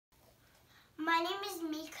my name is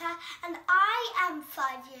Mika and I am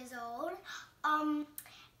 5 years old. And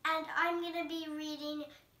I'm going to be reading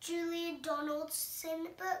Julia Donaldson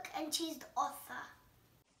book, and she's the author.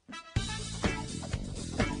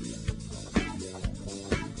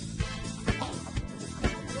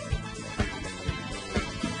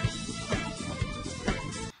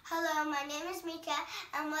 Hello, my name is Mika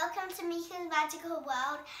and welcome to Mika's Magical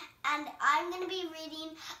World, and I'm going to be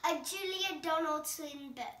reading a Julia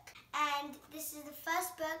Donaldson book. And this is the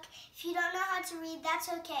first book. If you don't know how to read, that's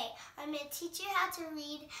okay. I'm going to teach you how to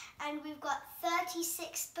read, and we've got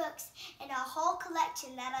 36 books in our whole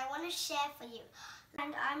collection that I want to share for you.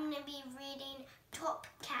 And I'm going to be reading Top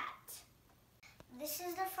Cat. This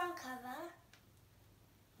is the front cover.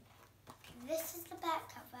 This is the back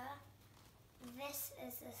cover. This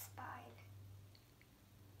is the spine.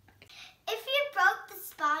 If you broke the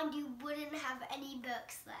spine, you wouldn't have any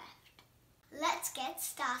books left. Let's get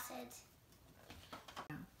started.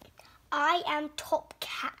 I am Top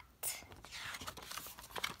Cat.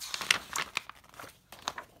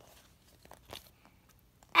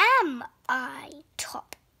 Am I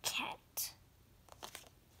Top Cat?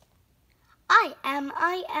 I am.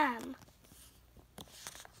 I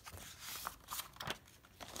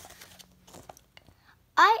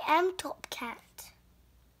am Top Cat.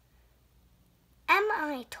 Am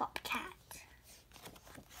I Top Cat?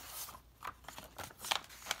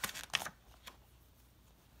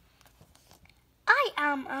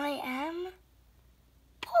 I am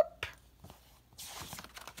Pop.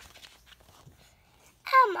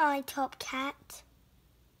 Am I Top Cat?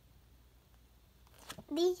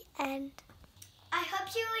 The end. I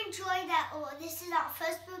hope you enjoyed that all. This is our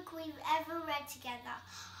first book we've ever read together.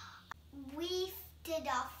 We did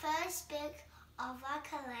our first book of our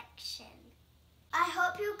collection. I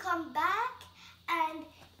hope you come back and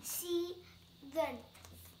see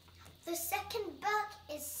the second book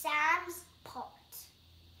is Sam's Pot.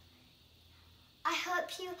 I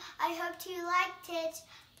hope you liked it.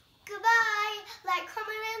 Goodbye. Like,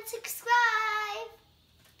 comment and subscribe.